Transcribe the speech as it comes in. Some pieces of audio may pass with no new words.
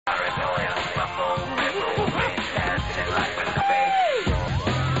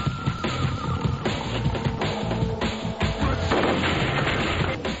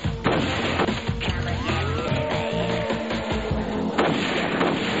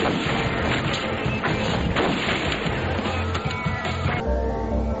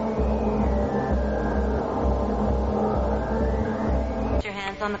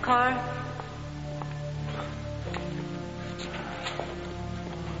Plates on the car?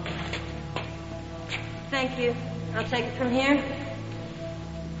 Thank you. I'll take it from here.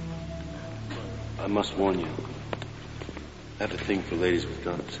 I must warn you. I have a thing for ladies with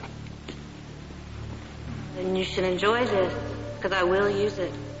guns. Then you should enjoy this, because I will use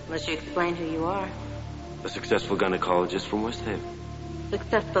it, unless you explain who you are. A successful gynecologist from West Haven.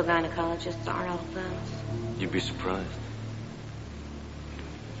 Successful gynecologists aren't all thumbs. You'd be surprised.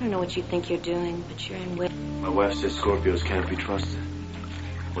 I don't know what you think you're doing, but you're in with... My wife says Scorpios can't be trusted.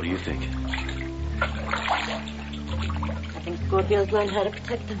 What do you think? I think Scorpios learn how to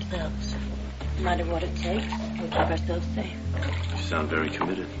protect themselves. No matter what it takes, we'll keep ourselves safe. You sound very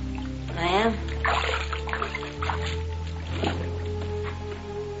committed. I am.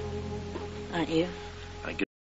 Aren't you?